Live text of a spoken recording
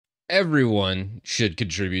everyone should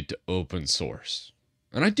contribute to open source.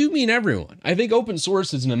 And I do mean everyone. I think open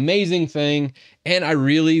source is an amazing thing, and I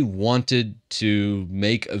really wanted to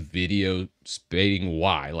make a video stating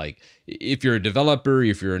why. Like, if you're a developer,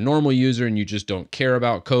 if you're a normal user and you just don't care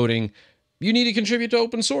about coding, you need to contribute to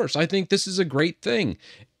open source. I think this is a great thing.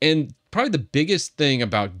 And probably the biggest thing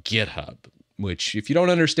about GitHub, which if you don't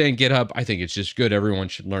understand GitHub, I think it's just good. Everyone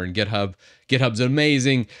should learn GitHub. GitHub's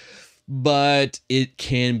amazing, but it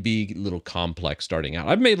can be a little complex starting out.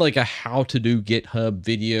 I've made like a how to do GitHub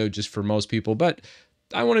video just for most people, but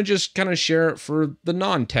I want to just kind of share it for the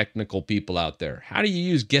non-technical people out there. How do you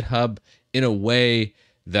use GitHub in a way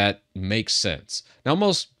that makes sense? Now,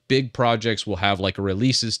 most big projects will have like a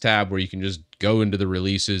releases tab where you can just go into the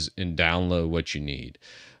releases and download what you need.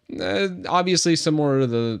 Obviously, some more of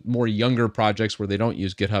the more younger projects where they don't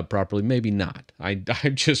use GitHub properly, maybe not. I've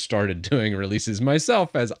just started doing releases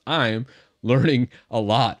myself as I'm learning a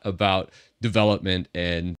lot about development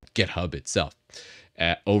and GitHub itself.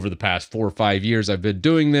 Over the past 4 or 5 years I've been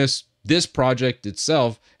doing this. This project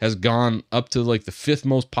itself has gone up to like the 5th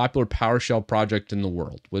most popular PowerShell project in the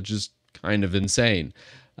world, which is kind of insane,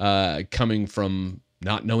 coming from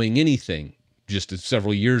not knowing anything just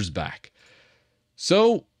several years back.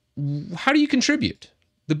 So how do you contribute?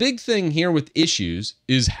 The big thing here with issues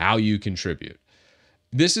is how you contribute.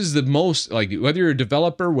 This is the most, like, whether you're a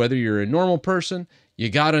developer, whether you're a normal person, you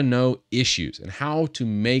got to know issues and how to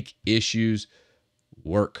make issues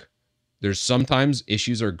work. There's sometimes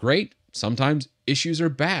issues are great, sometimes issues are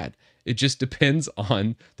bad. It just depends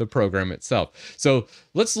on the program itself. So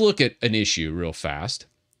let's look at an issue real fast.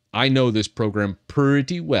 I know this program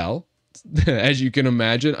pretty well. As you can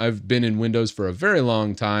imagine, I've been in Windows for a very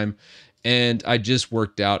long time, and I just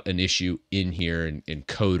worked out an issue in here and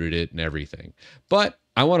coded it and everything. But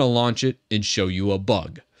I want to launch it and show you a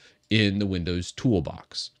bug in the Windows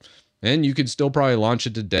toolbox. And you can still probably launch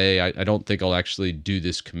it today. I don't think I'll actually do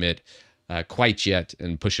this commit quite yet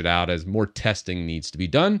and push it out, as more testing needs to be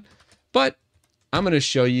done. But I'm going to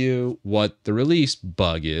show you what the release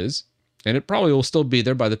bug is, and it probably will still be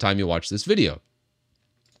there by the time you watch this video.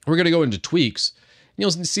 We're going to go into tweaks, and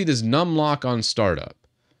you'll see this num lock on startup.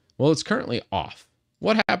 Well, it's currently off.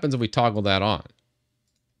 What happens if we toggle that on?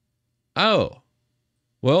 Oh,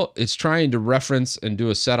 well, it's trying to reference and do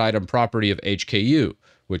a set item property of HKU,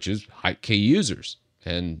 which is hotkey users.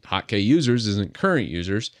 And hotkey users isn't current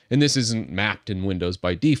users, and this isn't mapped in Windows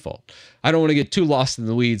by default. I don't want to get too lost in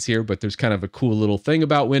the weeds here, but there's kind of a cool little thing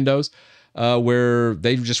about Windows where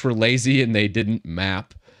they just were lazy and they didn't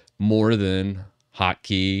map more than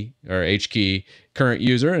hotkey or HKey current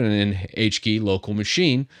user and then HKey local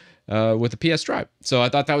machine with a PS drive. So I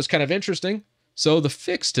thought that was kind of interesting. So the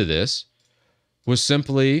fix to this was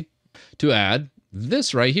simply to add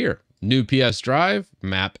this right here. New PS drive,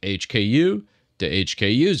 map HKU to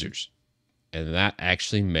HK users. And that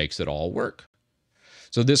actually makes it all work.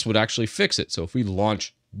 So this would actually fix it. So if we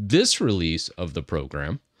launch this release of the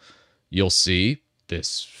program, you'll see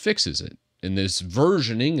this fixes it. And this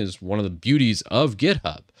versioning is one of the beauties of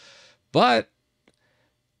GitHub. But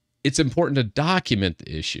it's important to document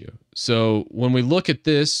the issue. So when we look at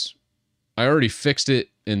this, I already fixed it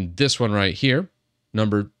in this one right here,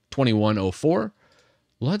 number 2104.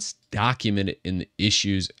 Let's document it in the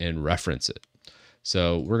issues and reference it.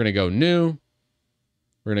 So we're going to go new.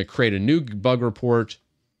 We're going to create a new bug report.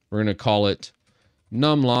 We're going to call it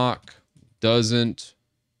numlock doesn't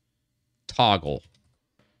toggle.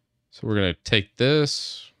 So we're going to take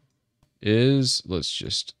this let's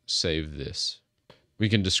just save this. We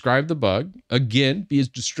can describe the bug. Again, be as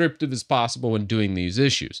descriptive as possible when doing these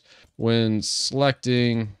issues. When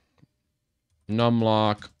selecting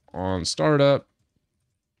numlock on startup,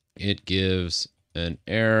 it gives an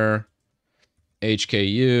error,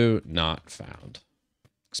 HKU not found.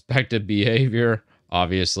 Expected behavior,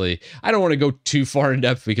 obviously. I don't want to go too far in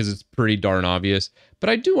depth because it's pretty darn obvious, but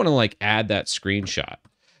I do want to like add that screenshot.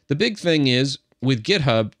 The big thing is with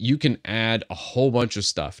GitHub, you can add a whole bunch of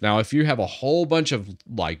stuff. Now, if you have a whole bunch of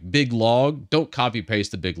like big log, don't copy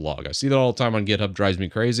paste the big log. I see that all the time on GitHub, drives me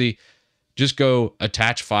crazy. Just go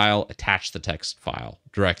attach file, attach the text file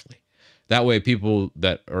directly. That way people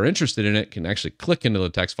that are interested in it can actually click into the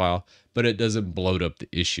text file, but it doesn't bloat up the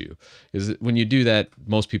issue. Because when you do that,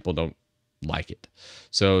 most people don't like it.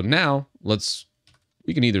 So now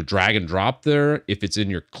we can either drag and drop there. If it's in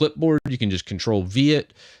your clipboard, you can just control V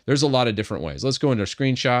it. There's a lot of different ways. Let's go into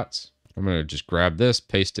screenshots. I'm going to just grab this,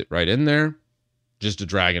 paste it right in there. Just a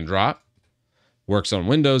drag and drop. Works on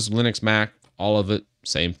Windows, Linux, Mac, all of it,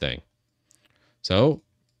 same thing. So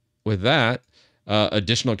with that,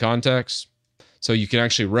 additional context. So you can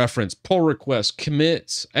actually reference pull requests,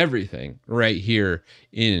 commits, everything right here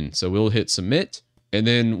in. So we'll hit submit, and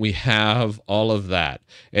then we have all of that.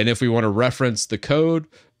 And if we want to reference the code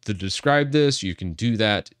to describe this, you can do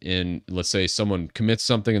that in, let's say someone commits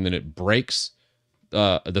something and then it breaks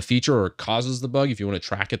the feature or causes the bug. If you want to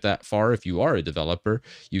track it that far, if you are a developer,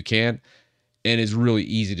 you can. And it's really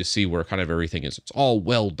easy to see where kind of everything is. It's all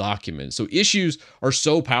well documented. So issues are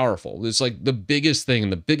so powerful. It's like the biggest thing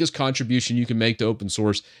and the biggest contribution you can make to open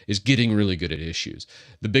source is getting really good at issues.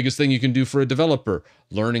 The biggest thing you can do for a developer,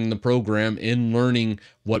 learning the program and learning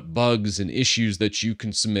what bugs and issues that you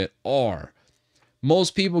can submit are.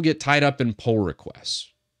 Most people get tied up in pull requests.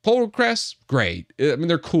 Pull requests, great. I mean,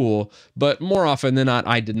 they're cool, but more often than not,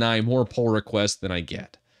 I deny more pull requests than I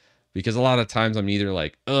get. Because a lot of times I'm either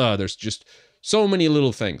like, there's just so many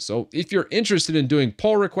little things. So if you're interested in doing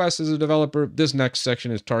pull requests as a developer, this next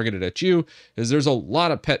section is targeted at you, because there's a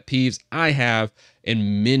lot of pet peeves I have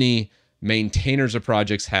and many maintainers of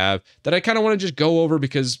projects have that I kind of want to just go over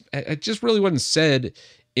because it just really wasn't said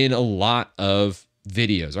in a lot of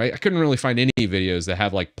videos, right? I couldn't really find any videos that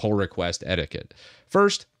have like pull request etiquette.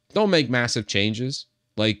 First, don't make massive changes.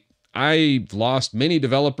 Like I've lost many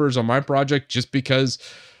developers on my project just because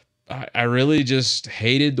I really just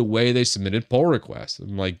hated the way they submitted pull requests.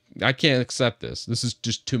 I'm like, I can't accept this. This is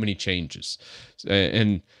just too many changes.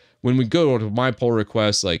 And when we go to my pull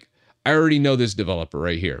requests, like I already know this developer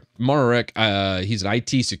right here, Marek. He's an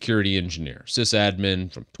IT security engineer, sysadmin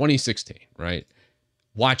from 2016, right?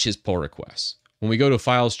 Watch his pull requests. When we go to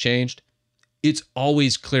files changed, it's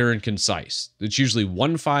always clear and concise. It's usually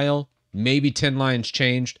one file, maybe 10 lines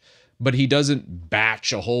changed, but he doesn't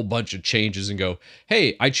batch a whole bunch of changes and go,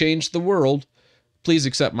 hey, I changed the world. Please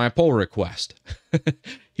accept my pull request.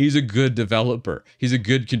 He's a good developer. He's a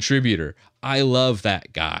good contributor. I love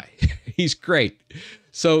that guy. He's great.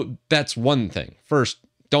 So that's one thing. First,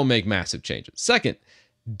 don't make massive changes. Second,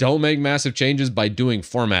 don't make massive changes by doing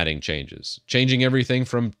formatting changes, changing everything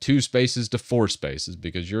from 2 spaces to 4 spaces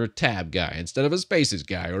because you're a tab guy instead of a spaces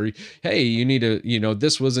guy. Or, hey, you need to,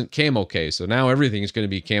 this wasn't camel case, so now everything is going to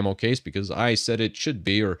be camel case because I said it should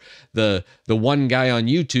be. Or the one guy on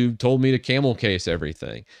YouTube told me to camel case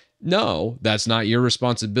everything. No, that's not your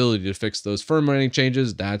responsibility to fix those formatting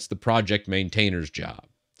changes. That's the project maintainer's job.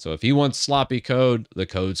 So if he wants sloppy code, the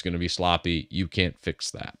code's going to be sloppy. You can't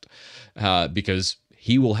fix that because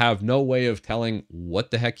he will have no way of telling what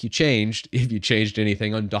the heck you changed if you changed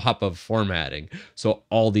anything on top of formatting. So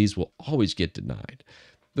all these will always get denied.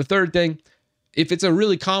 The third thing, if it's a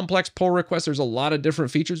really complex pull request, there's a lot of different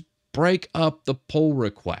features, break up the pull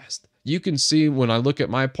request. You can see when I look at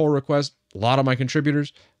my pull request, a lot of my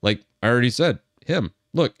contributors, like I already said, him,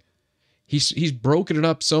 look, he's broken it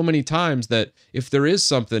up so many times that if there is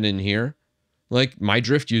something in here, like my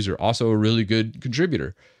drift user, also a really good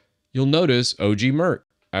contributor, you'll notice OG Merc.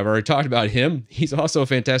 I've already talked about him. He's also a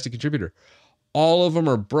fantastic contributor. All of them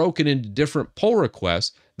are broken into different pull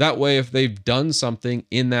requests. That way, if they've done something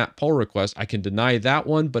in that pull request, I can deny that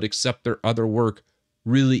one, but accept their other work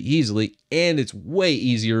really easily. And it's way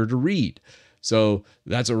easier to read. So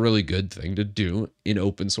that's a really good thing to do in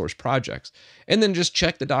open source projects. And then just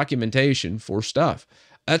check the documentation for stuff.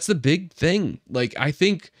 That's the big thing. Like, I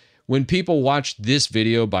think when people watch this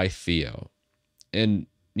video by Theo, and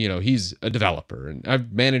he's a developer, and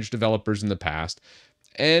I've managed developers in the past,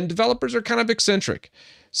 and developers are kind of eccentric.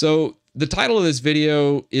 So the title of this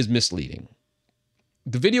video is misleading.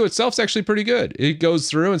 The video itself is actually pretty good. It goes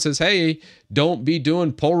through and says, hey, don't be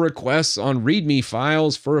doing pull requests on README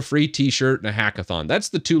files for a free t-shirt and a hackathon. That's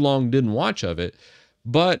the too long didn't watch of it.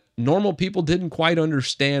 But normal people didn't quite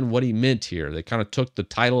understand what he meant here. They kind of took the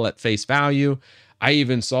title at face value. I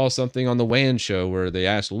even saw something on the WAN show where they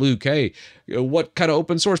asked Luke, hey, what kind of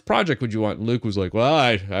open source project would you want? And Luke was like,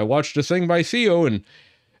 well, I watched a thing by Theo, and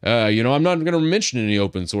I'm not going to mention any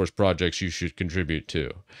open source projects you should contribute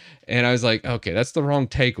to. And I was like, okay, that's the wrong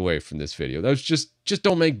takeaway from this video. That was just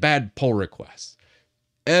don't make bad pull requests.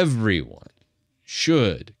 Everyone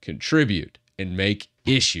should contribute and make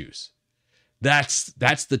issues. That's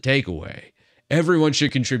the takeaway. Everyone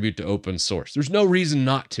should contribute to open source. There's no reason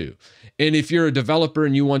not to. And if you're a developer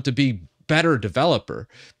and you want to be better developer,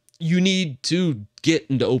 you need to get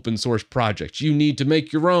into open source projects. You need to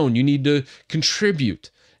make your own. You need to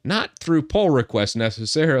contribute, not through pull requests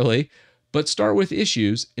necessarily, but start with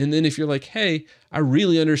issues. And then if you're like, hey, I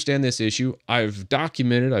really understand this issue, I've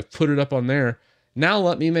documented, I've put it up on there. Now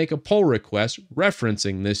let me make a pull request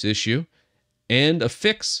referencing this issue and a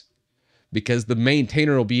fix, because the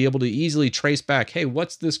maintainer will be able to easily trace back, hey,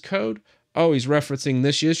 what's this code? Oh, he's referencing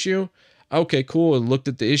this issue. Okay, cool. I looked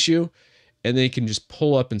at the issue, and they can just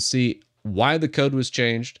pull up and see, why the code was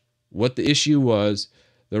changed, what the issue was,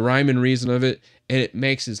 the rhyme and reason of it, and it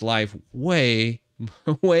makes his life way,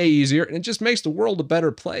 way easier, and it just makes the world a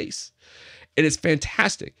better place. And it's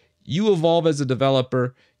fantastic. You evolve as a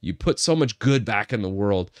developer, you put so much good back in the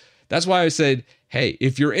world. That's why I said, hey,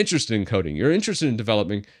 if you're interested in coding, you're interested in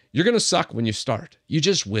developing, you're going to suck when you start. You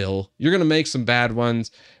just will. You're going to make some bad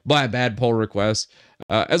ones, buy bad pull requests.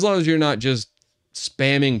 As long as you're not just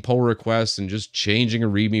spamming pull requests and just changing a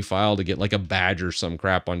README file to get like a badge or some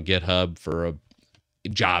crap on GitHub for a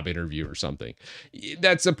job interview or something.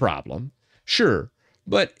 That's a problem. Sure.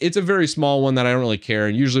 But it's a very small one that I don't really care.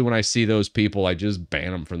 And usually when I see those people, I just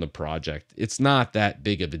ban them from the project. It's not that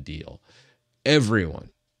big of a deal. Everyone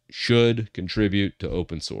should contribute to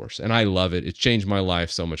open source. And I love it. It's changed my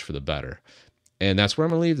life so much for the better. And that's where I'm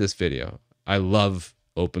going to leave this video. I love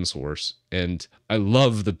open source and I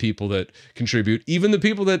love the people that contribute, even the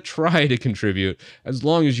people that try to contribute. As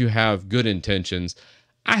long as you have good intentions,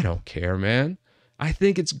 I don't care, man. I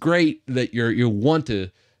think it's great that you want to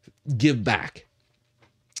give back.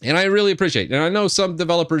 And I really appreciate it. And I know some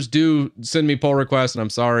developers do send me pull requests, and I'm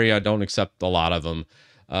sorry I don't accept a lot of them.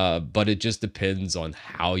 But it just depends on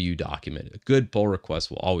how you document it. A good pull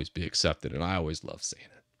request will always be accepted, and I always love seeing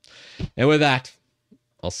it. And with that,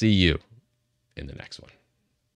 I'll see you in the next one.